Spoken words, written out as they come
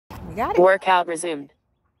You got it? Workout resumed.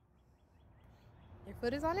 Your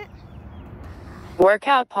foot is on it?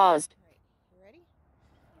 Workout paused. You ready?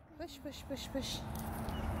 Push, push, push, push.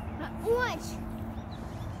 Orange.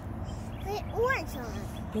 Wait, orange on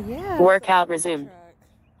it. Yeah. Workout resumed.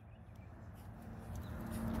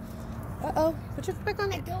 Uh-oh. Put your foot back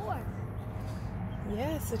on A it. door.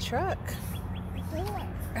 Yeah, it's a truck. A door.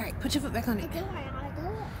 All right, put your foot back on A it. door. A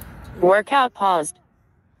door. Workout paused.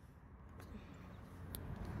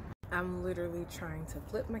 I'm literally trying to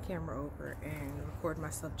flip my camera over and record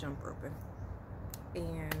myself jump roping.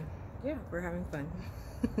 And yeah, we're having fun.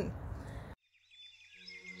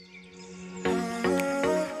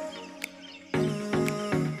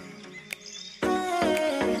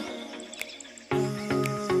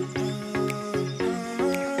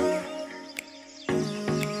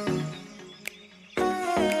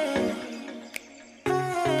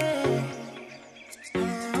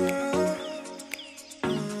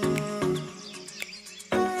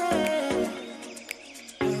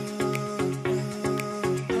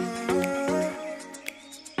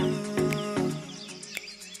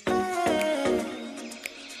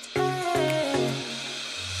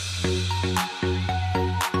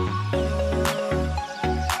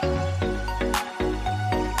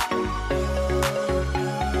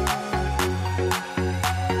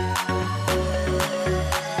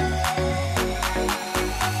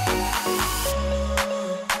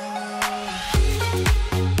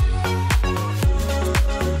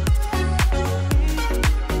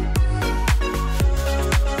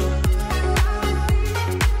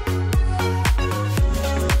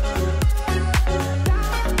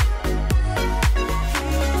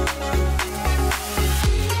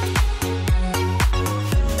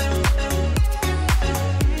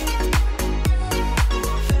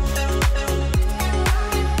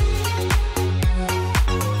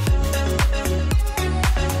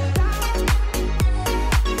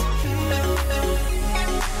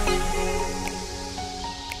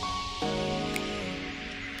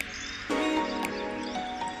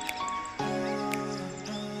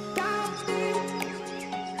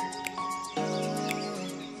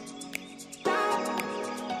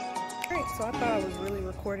 So I thought I was really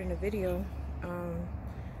recording a video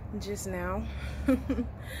just now,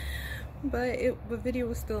 but the video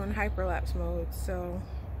was still in hyperlapse mode. So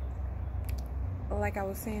like I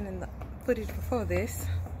was saying in the footage before this,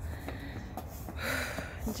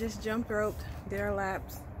 just jumped roped, did our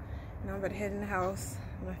laps. Now I'm about to head in the house.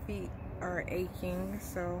 My feet are aching,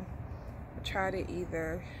 so I try to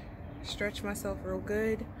either stretch myself real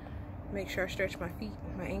good, make sure I stretch my feet,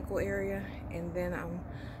 my ankle area, and then I'm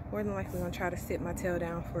more than likely gonna try to sit my tail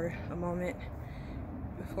down for a moment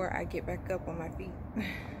before I get back up on my feet.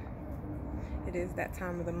 It is that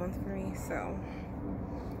time of the month for me, so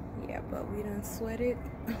yeah, but we done sweated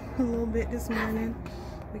a little bit this morning.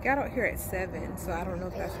 We got out here at 7, so I don't know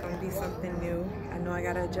if that's gonna be something new. I know I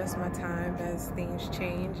gotta adjust my time as things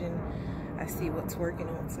change and I see what's working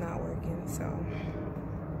and what's not working, so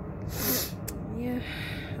yeah,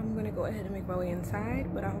 I'm gonna go ahead and make my way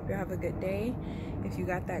inside, but I hope you have a good day. If you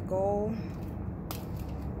got that goal,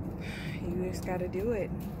 you just gotta do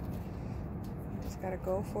it. You just gotta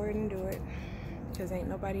go for it and do it, because ain't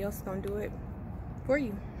nobody else gonna do it for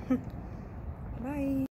you. Bye.